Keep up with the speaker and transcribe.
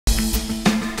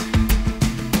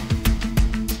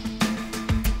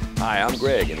Hi, I'm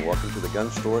Greg, and welcome to the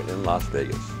gun store in Las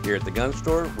Vegas. Here at the gun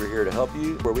store, we're here to help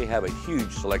you, where we have a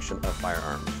huge selection of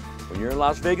firearms. When you're in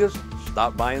Las Vegas,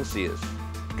 stop by and see us.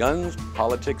 Guns,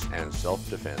 politics, and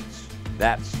self-defense.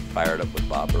 That's Fired Up with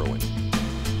Bob Irwin.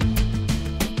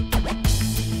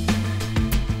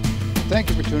 Thank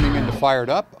you for tuning in to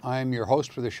Fired Up. I'm your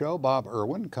host for the show, Bob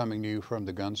Irwin, coming to you from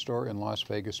the gun store in Las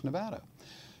Vegas, Nevada.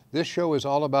 This show is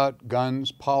all about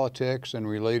guns, politics, and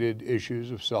related issues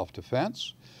of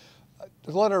self-defense.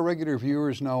 To let our regular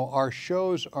viewers know, our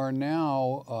shows are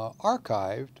now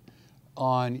archived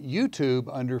on YouTube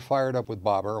under Fired Up with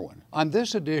Bob Irwin. On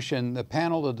this edition, the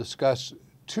panel will discuss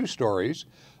two stories.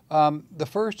 The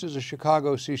first is a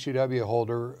Chicago CCW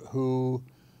holder who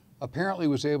apparently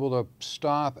was able to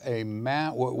stop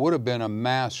what would have been a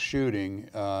mass shooting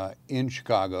in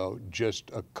Chicago just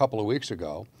a couple of weeks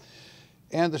ago.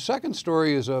 And the second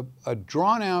story is a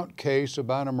drawn-out case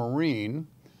about a Marine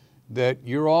that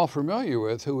you're all familiar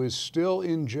with who is still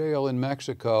in jail in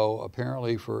Mexico,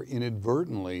 apparently for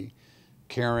inadvertently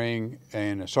carrying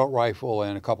an assault rifle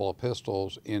and a couple of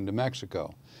pistols into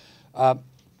Mexico.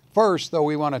 First, though,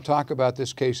 we want to talk about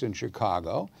this case in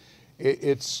Chicago.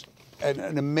 It's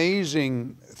an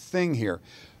amazing thing here.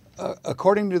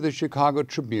 According to the Chicago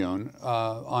Tribune,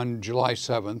 on July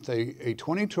 7th, a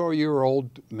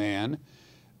 22-year-old man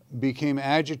became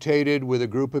agitated with a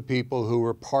group of people who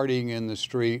were partying in the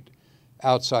street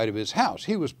outside of his house.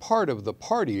 He was part of the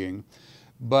partying,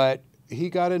 but he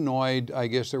got annoyed. I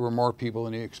guess there were more people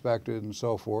than he expected and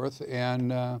so forth, and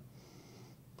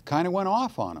kind of went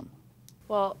off on him.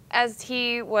 Well, as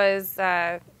he was,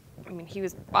 he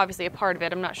was obviously a part of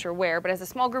it, I'm not sure where, but as a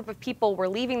small group of people were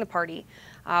leaving the party,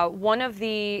 one of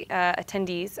the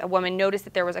attendees, a woman, noticed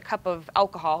that there was a cup of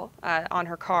alcohol on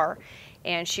her car,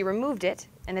 and she removed it.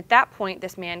 And at that point,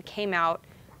 this man came out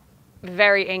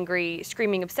very angry,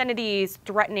 screaming obscenities,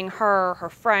 threatening her, her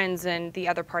friends, and the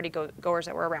other party goers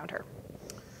that were around her.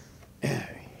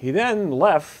 He then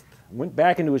left, went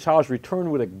back into his house,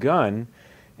 returned with a gun,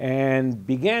 and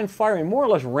began firing more or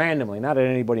less randomly, not at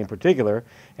anybody in particular.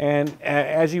 And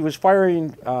as he was firing,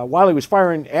 while he was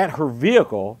firing at her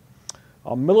vehicle,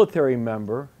 a military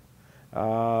member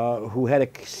who had a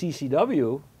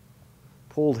CCW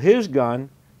pulled his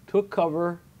gun, took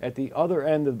cover at the other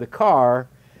end of the car,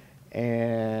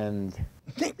 and...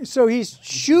 So he's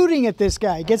shooting at this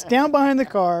guy, gets down behind the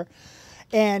car,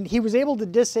 and he was able to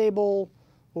disable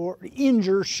or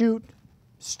injure, shoot,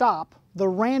 stop the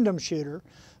random shooter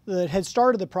that had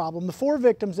started the problem. The four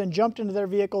victims then jumped into their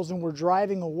vehicles and were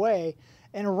driving away.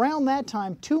 And around that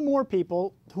time, two more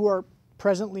people who are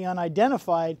presently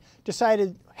unidentified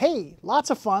decided, hey, lots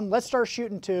of fun, let's start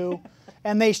shooting too.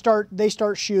 And they start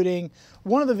shooting.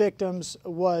 One of the victims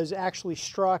was actually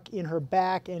struck in her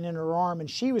back and in her arm, and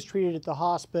she was treated at the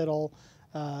hospital.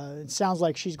 It sounds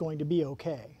like she's going to be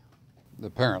okay.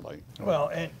 Apparently. Well,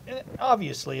 and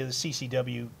obviously the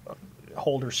CCW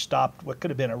holder stopped what could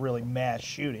have been a really mass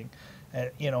shooting,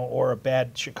 or a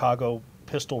bad Chicago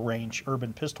pistol range,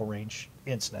 urban pistol range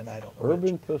incident. I don't know.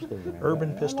 Urban pistol range.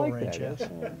 Urban pistol range, yes.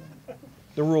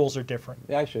 The rules are different.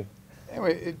 Actually.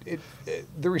 Anyway,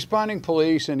 the responding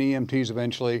police and EMTs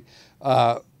eventually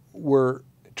were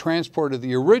transported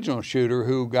the original shooter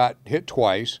who got hit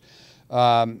twice.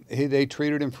 They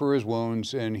treated him for his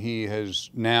wounds, and he's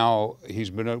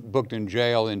been booked in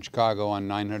jail in Chicago on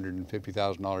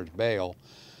 $950,000 bail.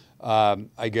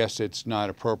 I guess it's not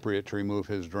appropriate to remove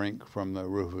his drink from the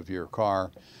roof of your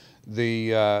car.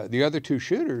 The other two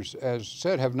shooters, as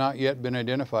said, have not yet been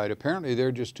identified. Apparently,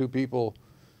 they're just two people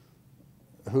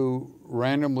who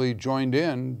randomly joined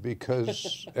in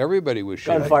because everybody was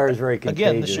shooting. Gunfire is very contagious.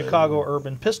 Again, the Chicago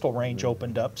Urban Pistol Range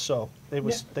opened up, so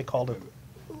they called it.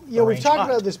 Yeah, we've talked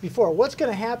about this before. What's going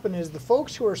to happen is the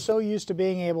folks who are so used to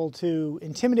being able to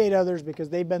intimidate others because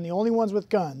they've been the only ones with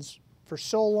guns for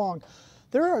so long,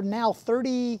 there are now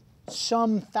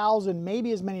 30-some thousand,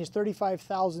 maybe as many as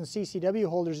 35,000 CCW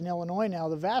holders in Illinois now,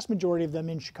 the vast majority of them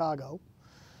in Chicago.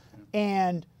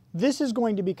 And this is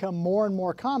going to become more and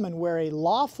more common where a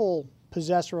lawful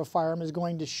possessor of a firearm is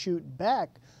going to shoot back.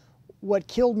 What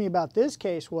killed me about this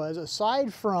case was,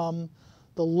 aside from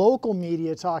the local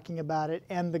media talking about it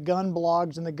and the gun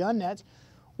blogs and the gun nets,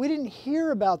 we didn't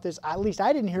hear about this, at least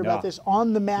I didn't hear about this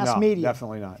on the mass media.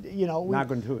 Definitely not. You're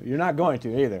not going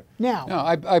to either. No,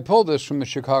 I pulled this from the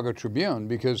Chicago Tribune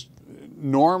because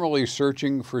normally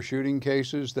searching for shooting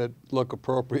cases that look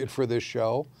appropriate for this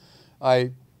show,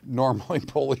 I normally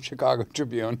pull the Chicago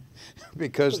Tribune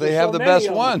because they have the best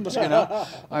ones,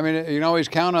 I mean, you can always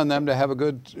count on them to have a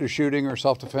good shooting or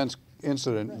self-defense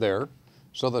incident there.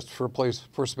 So that's the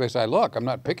first place I look. I'm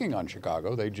not picking on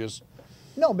Chicago. They just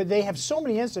No, but they have so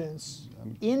many incidents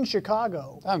in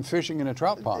Chicago. I'm fishing in a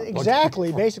trout pond.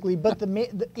 Exactly, basically. But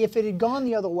if it had gone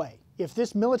the other way, if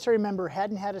this military member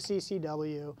hadn't had a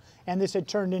CCW and this had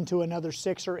turned into another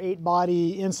 6 or 8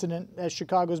 body incident, as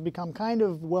Chicago's become kind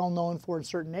of well known for in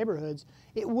certain neighborhoods,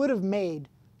 it would have made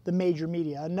the major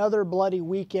media. Another bloody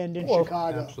weekend in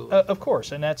Chicago. Absolutely. Of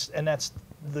course, and that's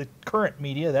the current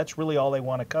media. That's really all they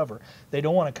want to cover. They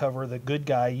don't want to cover the good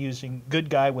guy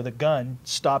with a gun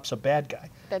stops a bad guy.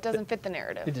 That doesn't fit the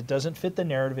narrative. It doesn't fit the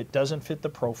narrative. It doesn't fit the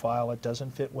profile. It doesn't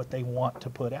fit what they want to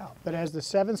put out. But as the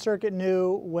Seventh Circuit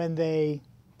knew when they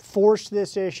forced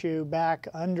this issue back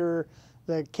under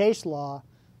the case law,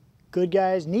 good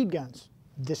guys need guns.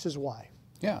 This is why.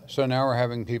 Yeah, so now we're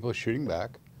having people shooting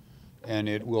back, and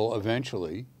it will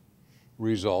eventually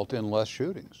result in less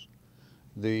shootings.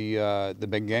 The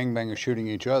big gangbangers shooting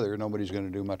each other, nobody's going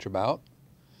to do much about,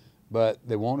 but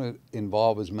they won't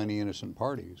involve as many innocent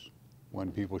parties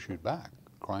when people shoot back.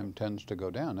 Crime tends to go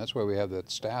down. That's why we have that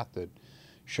stat that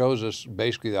shows us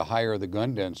basically the higher the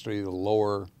gun density, the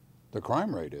lower the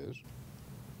crime rate is.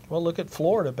 Well, look at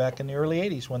Florida back in the early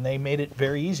 80s when they made it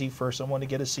very easy for someone to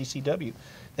get a CCW.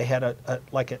 They had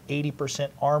like an 80%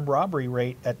 armed robbery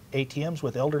rate at ATMs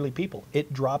with elderly people.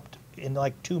 It dropped in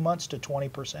like 2 months to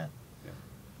 20%.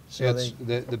 So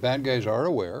the bad guys are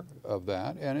aware of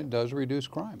that, and it does reduce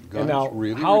crime. Guns now,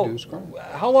 really reduce crime.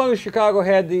 How long has Chicago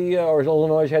had or has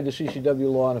Illinois had the CCW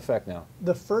law in effect now?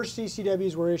 The first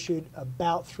CCWs were issued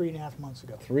about 3.5 months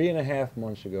ago. 3.5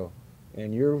 months ago.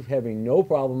 And you're having no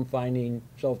problem finding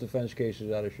self-defense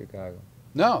cases out of Chicago?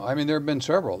 No, I mean, there have been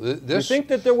several. You think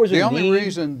that there was the only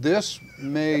reason this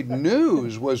made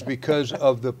news was because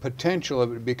of the potential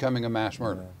of it becoming a mass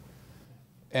murder.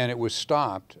 And it was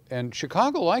stopped, and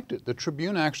Chicago liked it. The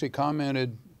Tribune actually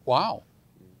commented, wow,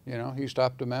 you know, he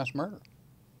stopped a mass murder.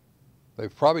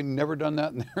 They've probably never done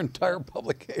that in their entire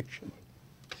publication.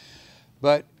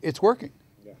 But it's working,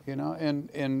 you know,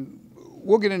 and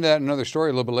we'll get into that in another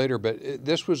story a little bit later, but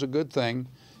this was a good thing.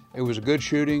 It was a good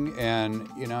shooting, and,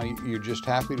 you know, you're just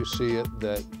happy to see it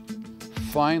that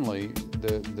finally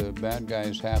the bad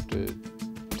guys have to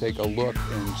take a look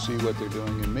and see what they're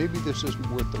doing, and maybe this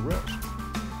isn't worth the risk.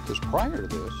 Because prior to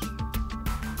this,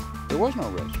 there was no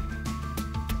risk.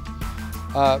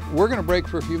 We're going to break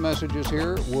for a few messages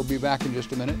here. We'll be back in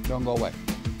just a minute. Don't go away.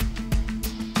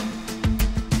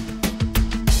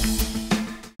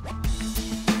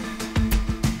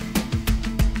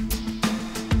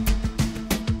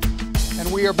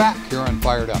 And we are back here on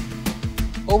Fired Up.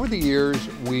 Over the years,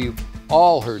 we've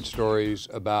all heard stories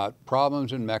about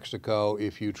problems in Mexico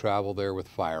if you travel there with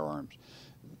firearms.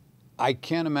 I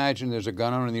can't imagine there's a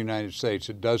gun owner in the United States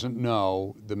that doesn't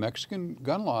know the Mexican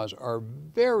gun laws are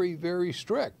very, very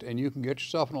strict, and you can get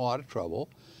yourself in a lot of trouble.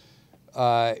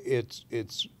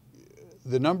 It's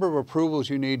the number of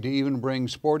approvals you need to even bring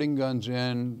sporting guns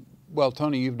in. Well,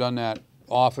 Tony, you've done that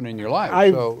often in your life.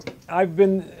 I've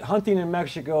been hunting in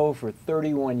Mexico for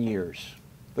 31 years.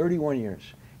 31 years.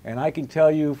 And I can tell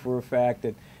you for a fact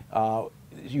that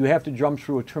you have to jump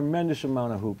through a tremendous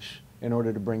amount of hoops in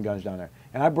order to bring guns down there.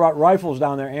 And I brought rifles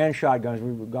down there and shotguns.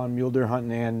 We've gone mule deer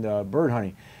hunting and bird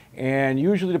hunting. And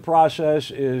usually the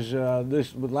process is,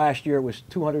 last year it was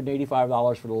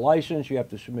 $285 for the license. You have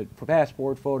to submit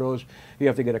passport photos. You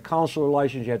have to get a counselor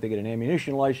license. You have to get an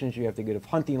ammunition license. You have to get a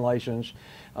hunting license.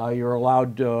 You're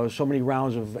allowed so many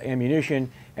rounds of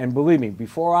ammunition. And believe me,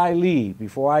 before I leave,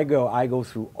 before I go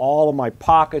through all of my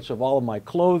pockets of all of my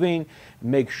clothing,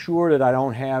 make sure that I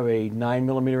don't have a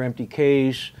 9mm empty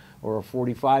case or a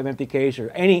 .45 empty case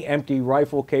or any empty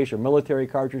rifle case or military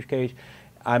cartridge case.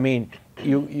 I mean,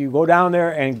 you go down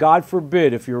there, and God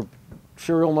forbid if your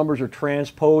serial numbers are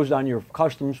transposed on your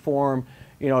customs form,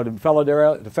 you know, the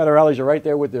federales are right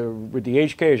there with the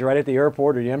HKs right at the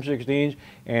airport, or the M16s,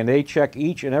 and they check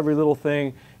each and every little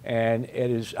thing. And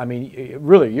it is, I mean,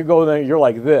 really, you go there, you're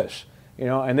like this, you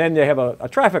know. And then they have a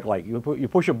traffic light. You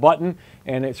push a button,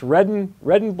 and it's red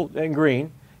and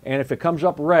green. And if it comes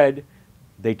up red,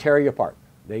 they tear you apart.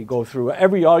 They go through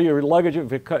all your luggage.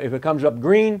 If it comes up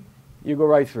green, you go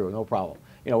right through, no problem.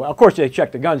 You know, of course they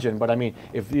check the guns in, but I mean,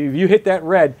 if you hit that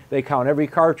red, they count every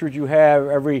cartridge you have,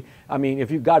 I mean, if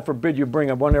you, God forbid, you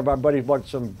bring one of our buddies bought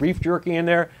some beef jerky in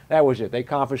there, that was it. They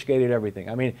confiscated everything.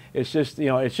 I mean, it's just, you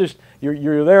know, it's just,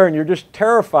 you're there and you're just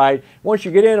terrified. Once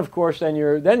you get in, of course, then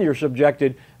you're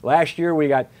subjected. Last year they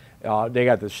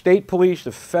got the state police,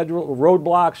 the federal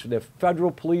roadblocks, the federal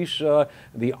police,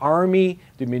 the Army,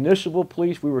 the municipal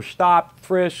police. We were stopped,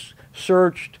 frisked,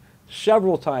 searched,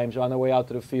 several times on their way out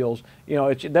to the fields. You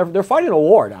know, they're fighting a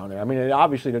war down there. I mean,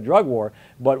 obviously the drug war,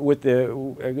 but with the,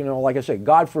 you know, like I said,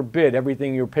 God forbid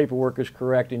everything, your paperwork is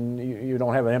correct and you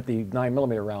don't have an empty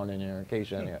 9mm round in there in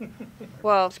case any.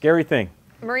 Well, scary thing.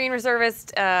 Marine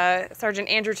Reservist Sergeant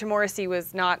Andrew Timorisi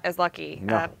was not as lucky.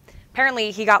 No.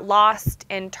 Apparently, he got lost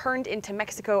and turned into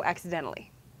Mexico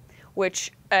accidentally,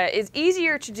 which is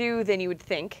easier to do than you would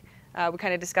think. We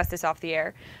kind of discussed this off the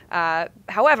air.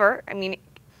 However, I mean,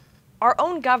 our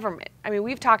own government, I mean,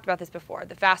 we've talked about this before,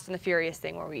 the Fast and the Furious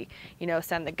thing where we, you know,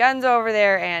 send the guns over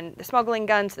there and the smuggling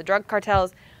guns, the drug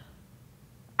cartels.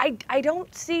 I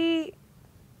don't see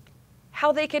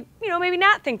how they could, you know, maybe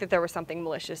not think that there was something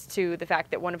malicious to the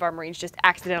fact that one of our Marines just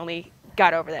accidentally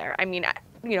got over there. I mean,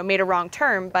 you know, made a wrong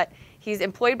turn, but he's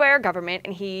employed by our government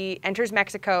and he enters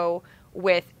Mexico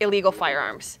with illegal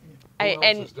firearms.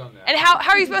 And how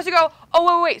are you supposed to go,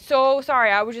 oh, wait, so sorry,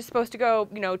 I was just supposed to go,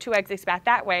 you know, 2 exits back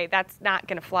that way. That's not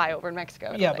going to fly over in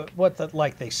Mexico. Yeah, but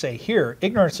like they say here,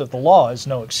 ignorance of the law is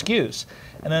no excuse.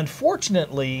 And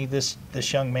unfortunately, this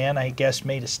young man, I guess,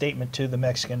 made a statement to the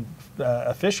Mexican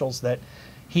officials that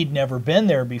he'd never been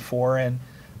there before, and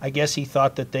I guess he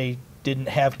thought that they didn't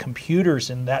have computers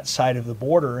in that side of the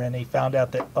border, and he found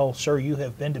out that, oh, sir, you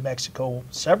have been to Mexico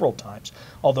several times,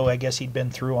 although I guess he'd been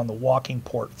through on the walking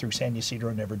port through San Ysidro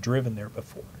and never driven there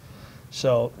before.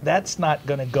 So that's not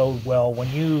going to go well when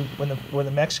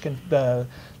the Mexican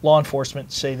law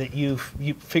enforcement say that you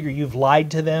figure you've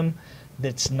lied to them.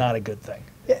 That's not a good thing.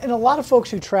 And a lot of folks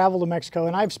who travel to Mexico,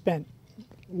 and I've spent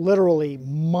literally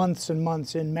months and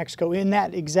months in Mexico in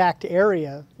that exact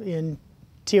area in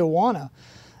Tijuana.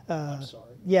 I'm sorry.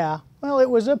 Yeah, well, it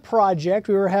was a project.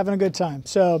 We were having a good time.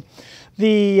 So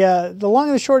the long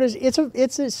and the short is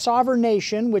it's a sovereign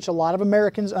nation, which a lot of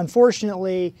Americans,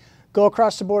 unfortunately, go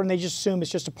across the border and they just assume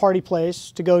it's just a party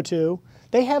place to go to.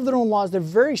 They have their own laws. They're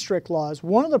very strict laws.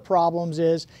 One of the problems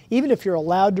is even if you're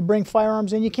allowed to bring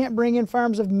firearms in, you can't bring in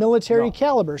firearms of military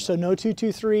caliber. So no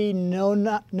 .223, no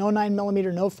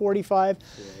 9mm, no .45.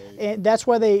 And that's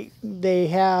why they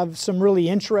have some really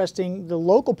interesting, the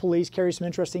local police carry some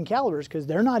interesting calibers because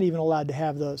they're not even allowed to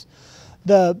have those.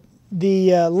 The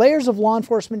layers of law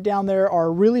enforcement down there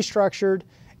are really structured.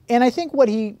 And I think what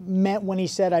he meant when he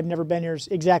said, I've never been here, is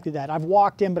exactly that. I've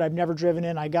walked in, but I've never driven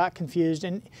in. I got confused.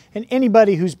 And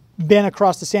anybody who's been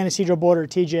across the San Ysidro border,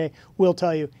 TJ, will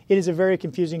tell you, it is a very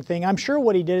confusing thing. I'm sure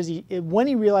what he did is when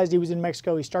he realized he was in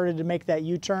Mexico, he started to make that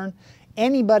U-turn.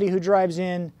 Anybody who drives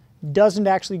in doesn't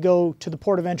actually go to the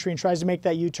port of entry and tries to make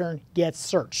that U-turn gets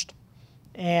searched.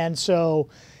 And so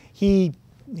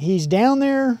he's down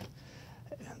there.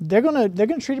 They're gonna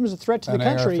treat him as a threat to the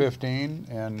country. An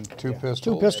AR-15 and two pistols.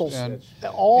 Two pistols, and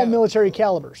all military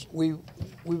calibers. We've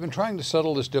been trying to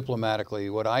settle this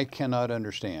diplomatically. What I cannot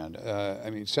understand,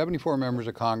 I mean, 74 members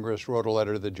of Congress wrote a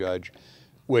letter to the judge,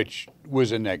 which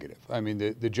was a negative. I mean,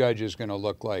 the judge is going to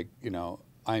look like, you know,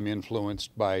 I'm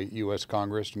influenced by U.S.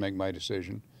 Congress to make my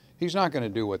decision. He's not going to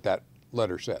do what that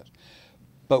letter says.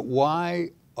 But why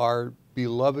our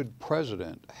beloved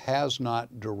president has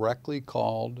not directly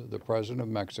called the president of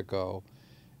Mexico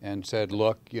and said,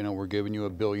 look, you know, we're giving you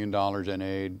 $1 billion in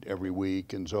aid every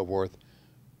week and so forth.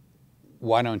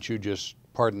 Why don't you just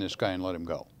pardon this guy and let him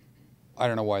go? I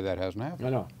don't know why that hasn't happened.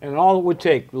 I know. And all it would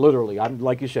take, literally,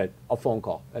 like you said, a phone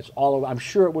call. That's all. I'm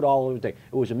sure it would take.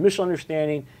 It was a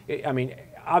misunderstanding. I mean,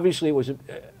 obviously it was a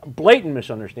blatant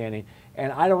misunderstanding,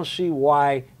 and I don't see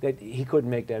why that he couldn't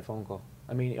make that phone call.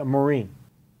 I mean, a Marine.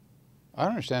 I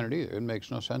don't understand it either. It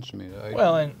makes no sense to me.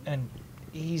 Well, and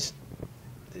he's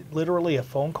literally a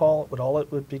phone call. All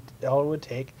it would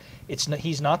take.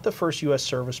 He's not the first U.S.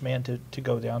 serviceman to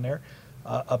go down there.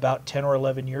 About 10 or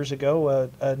 11 years ago,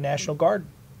 a National Guard,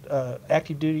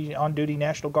 active duty, on-duty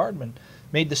National Guardman,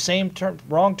 made the same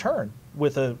wrong turn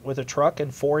with a truck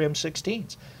and 4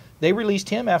 M16s. They released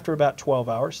him after about 12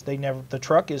 hours. The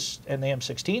truck and the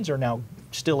M16s are now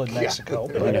still in Mexico.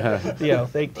 Yeah. But, you know,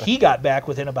 he got back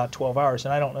within about 12 hours,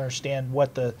 and I don't understand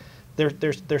what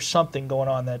there's something going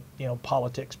on that, you know,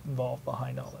 politics involved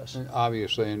behind all this.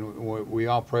 Obviously, and we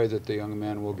all pray that the young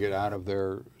man will get out of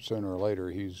there sooner or later.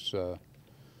 He's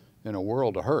in a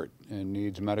world of hurt and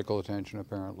needs medical attention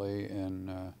apparently.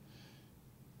 And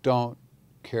don't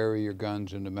carry your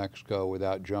guns into Mexico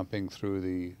without jumping through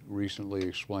the recently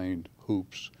explained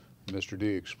hoops Mr. D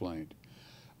explained.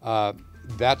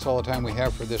 That's all the time we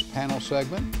have for this panel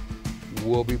segment.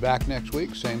 We'll be back next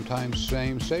week, same time,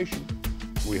 same station.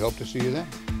 We hope to see you then.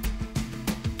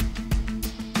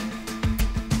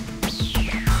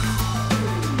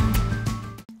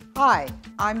 Hi,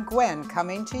 I'm Gwen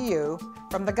coming to you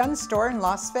from the gun store in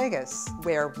Las Vegas,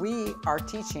 where we are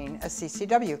teaching a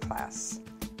CCW class.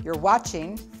 You're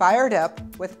watching Fired Up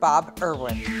with Bob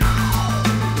Irwin.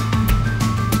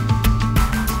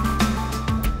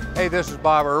 Hey, this is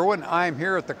Bob Irwin. I'm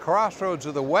here at the Crossroads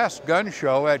of the West gun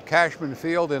show at Cashman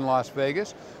Field in Las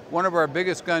Vegas, one of our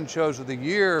biggest gun shows of the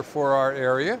year for our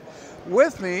area.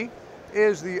 With me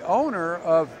is the owner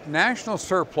of National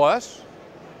Surplus,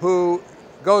 who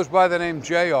goes by the name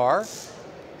JR.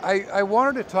 I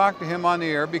wanted to talk to him on the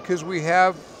air because we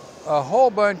have a whole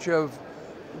bunch of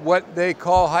what they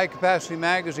call high-capacity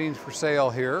magazines for sale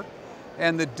here,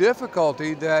 and the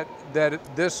difficulty that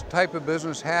this type of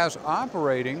business has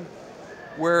operating,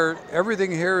 where everything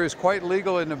here is quite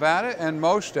legal in Nevada and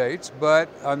most states, but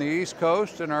on the East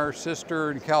Coast and our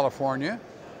sister in California,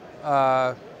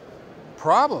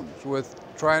 problems with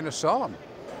trying to sell them.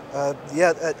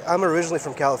 I'm originally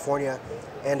from California,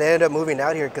 and I ended up moving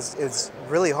out here because it's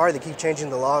really hard to keep changing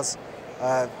the laws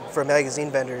for magazine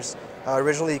vendors.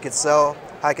 Originally, you could sell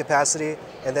high capacity,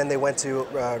 and then they went to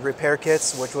repair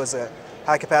kits, which was a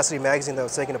high capacity magazine that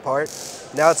was taken apart.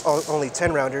 Now it's only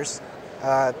 10 rounders,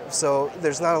 so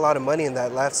there's not a lot of money in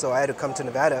that left. So I had to come to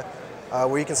Nevada,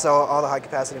 where you can sell all the high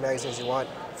capacity magazines you want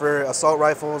for assault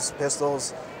rifles,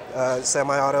 pistols,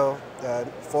 semi-auto,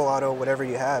 full auto, whatever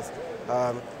you have.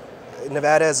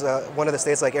 Nevada is one of the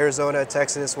states like Arizona,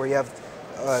 Texas, where you have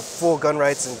full gun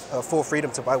rights and full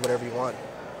freedom to buy whatever you want.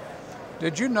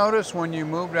 Did you notice when you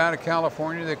moved out of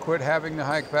California they quit having the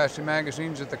high-capacity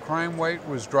magazines that the crime rate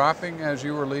was dropping as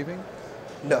you were leaving?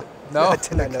 No. No? I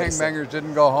did not the notice that. gangbangers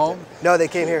didn't go home? No, they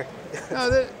came here. No,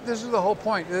 this is the whole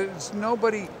point. It's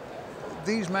nobody,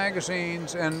 these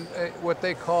magazines and what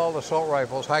they call assault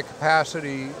rifles,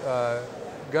 high-capacity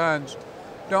guns,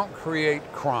 don't create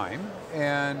crime,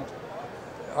 and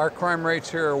our crime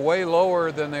rates here are way lower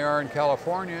than they are in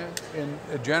California in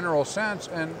a general sense,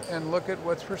 and look at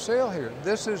what's for sale here.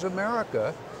 This is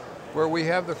America, where we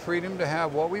have the freedom to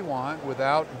have what we want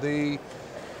without the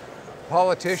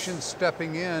politicians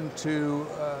stepping in to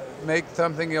make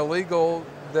something illegal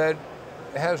that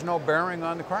has no bearing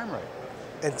on the crime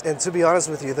rate. And to be honest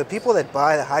with you, the people that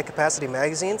buy the high capacity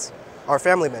magazines are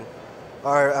family men.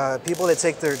 Are people that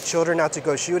take their children out to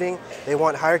go shooting. They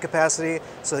want higher capacity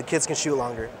so the kids can shoot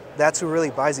longer. That's who really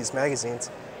buys these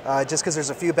magazines. Just because there's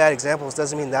a few bad examples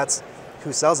doesn't mean that's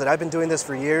who sells it. I've been doing this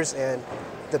for years, and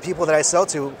the people that I sell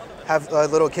to have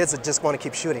little kids that just want to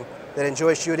keep shooting, that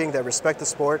enjoy shooting, that respect the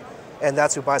sport, and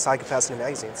that's who buys high capacity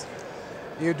magazines.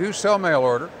 You do sell mail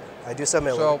order. I do sell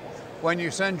mail order. So when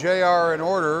you send JR an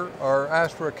order or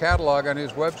ask for a catalog on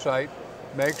his website,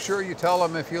 make sure you tell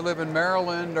him if you live in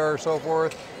Maryland or so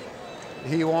forth,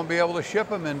 he won't be able to ship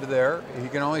them into there. He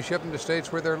can only ship them to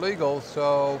states where they're legal.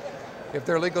 So if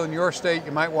they're legal in your state,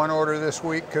 you might want to order this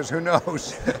week, because who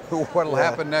knows what'll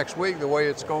happen next week, the way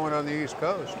it's going on the East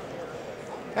Coast.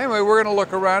 Anyway, we're going to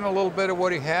look around a little bit at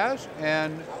what he has,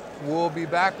 and we'll be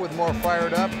back with more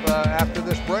Fired Up after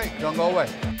this break. Don't go away.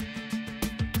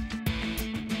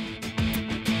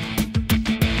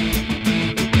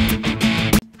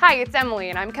 Hi, it's Emily,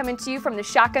 and I'm coming to you from the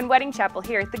Shotgun Wedding Chapel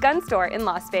here at the Gun Store in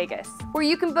Las Vegas, where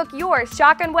you can book your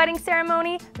shotgun wedding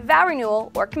ceremony, vow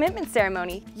renewal, or commitment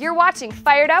ceremony. You're watching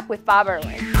Fired Up with Bob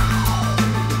Irwin.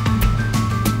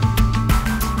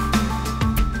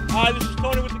 Hi, this is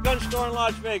Tony with the Gun Store in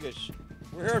Las Vegas.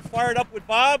 We're here at Fired Up with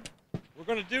Bob. We're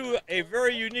going to do a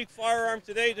very unique firearm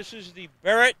today. This is the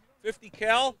Barrett 50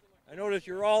 cal. I know that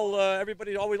you're all,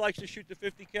 everybody always likes to shoot the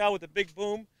 50 cal with the big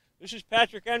boom. This is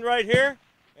Patrick Enright here.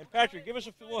 And Patrick, give us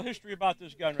a little history about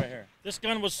this gun right here. This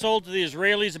gun was sold to the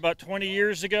Israelis about 20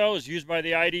 years ago. It was used by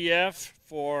the IDF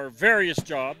for various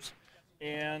jobs.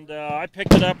 And I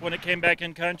picked it up when it came back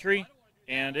in country,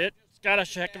 and it's got a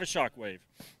heck of a shockwave.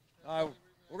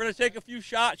 We're going to take a few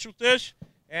shots with this,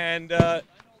 and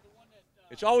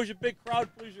it's always a big crowd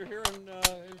pleaser here in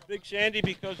Big Sandy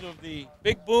because of the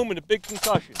big boom and the big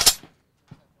concussion.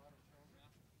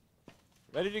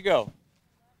 Ready to go.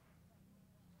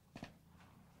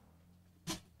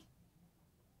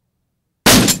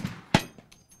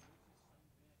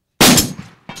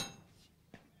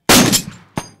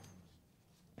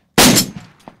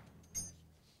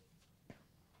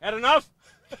 Had enough?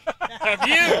 Have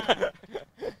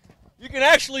you? You can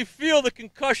actually feel the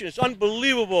concussion. It's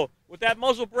unbelievable. With that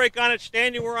muzzle brake on it,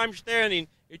 standing where I'm standing,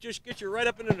 it just gets you right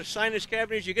up into the sinus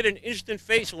cavities. You get an instant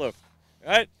facelift.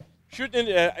 Right? Shooting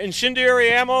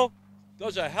incendiary ammo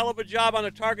does a hell of a job on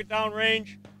the target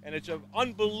downrange, and it's of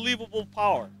unbelievable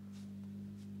power.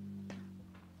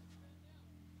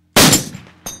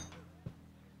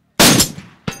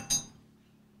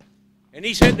 And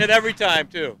he's hitting it every time,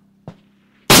 too.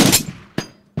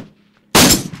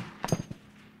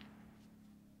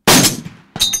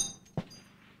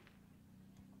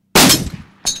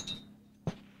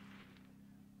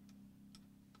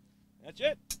 That's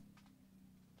it.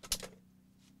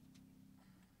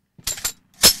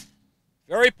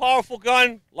 Very powerful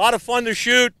gun, a lot of fun to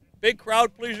shoot, big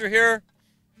crowd pleaser here.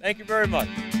 Thank you very much.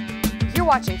 You're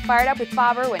watching Fired Up with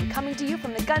Bob Irwin, coming to you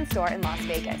from the gun store in Las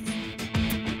Vegas.